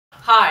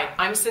Hi,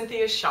 I'm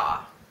Cynthia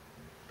Shaw.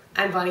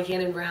 I'm Vaughn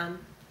Cannon-Brown.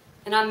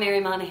 And I'm Mary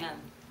Monahan.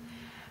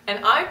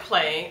 And I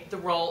play the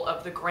role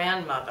of the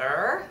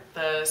grandmother,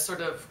 the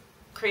sort of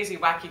crazy,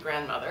 wacky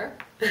grandmother.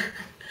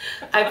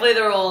 I play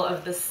the role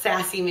of the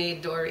sassy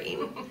maid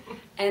Doreen.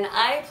 And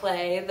I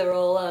play the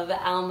role of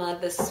Alma,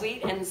 the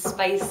sweet and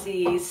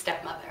spicy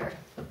stepmother.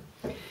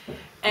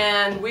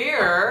 And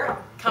we're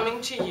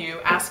coming to you,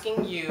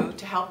 asking you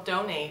to help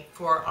donate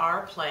for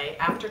our play,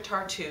 After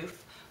Tartuffe,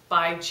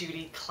 by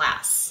Judy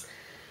Klass.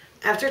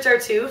 After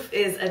Tartuffe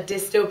is a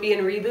dystopian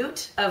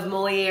reboot of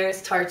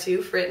Moliere's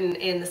Tartuffe, written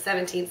in the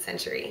 17th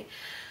century.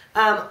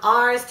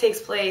 Ours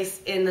takes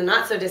place in the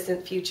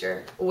not-so-distant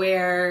future,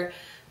 where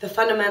the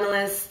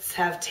fundamentalists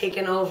have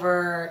taken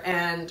over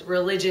and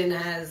religion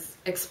has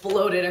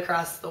exploded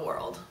across the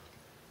world.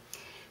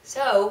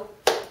 So,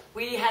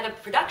 we had a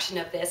production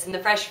of this in the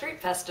Fresh Fruit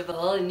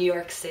Festival in New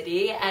York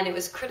City, and it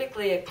was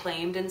critically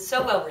acclaimed and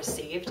so well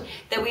received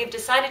that we've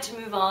decided to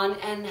move on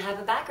and have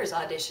a backers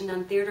audition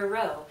on Theater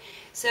Row.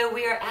 So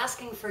we are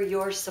asking for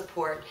your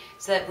support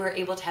so that we're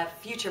able to have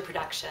future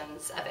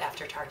productions of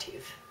After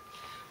Tartuffe.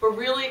 We're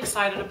really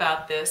excited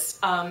about this.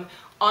 On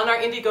our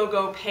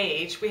Indiegogo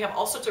page, we have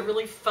all sorts of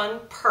really fun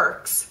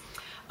perks,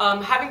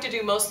 having to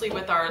do mostly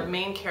with our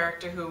main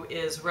character, who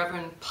is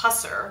Reverend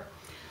Pusser.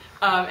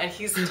 And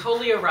he's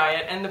totally a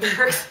riot, and the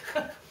perks,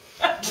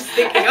 Just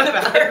thinking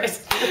about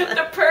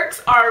the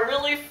perks are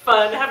really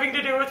fun, having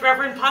to do with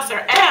Reverend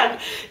Pusser. And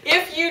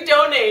if you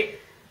donate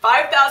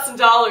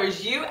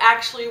 $5,000, you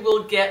actually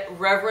will get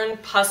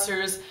Reverend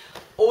Pusser's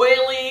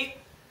oily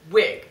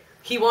wig.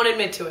 He won't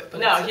admit to it.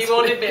 But No, he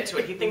won't admit to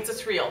it. He thinks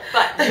it's real.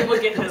 But you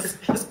will get his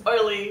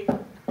oily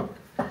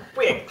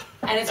wig.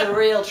 And it's a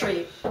real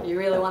treat. You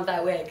really want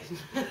that wig.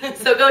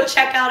 So go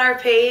check out our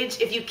page.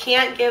 If you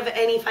can't give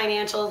any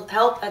financial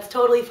help, that's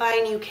totally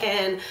fine. You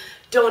can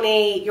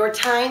donate your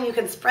time. You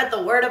can spread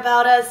the word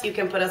about us. You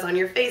can put us on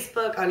your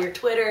Facebook, on your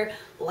Twitter,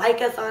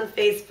 like us on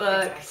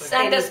Facebook. Exactly.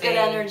 Send us good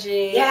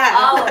energy. Yeah.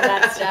 All of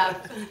that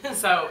stuff.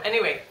 So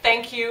anyway,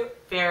 thank you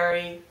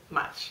very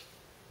much.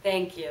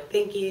 Thank you.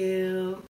 Thank you.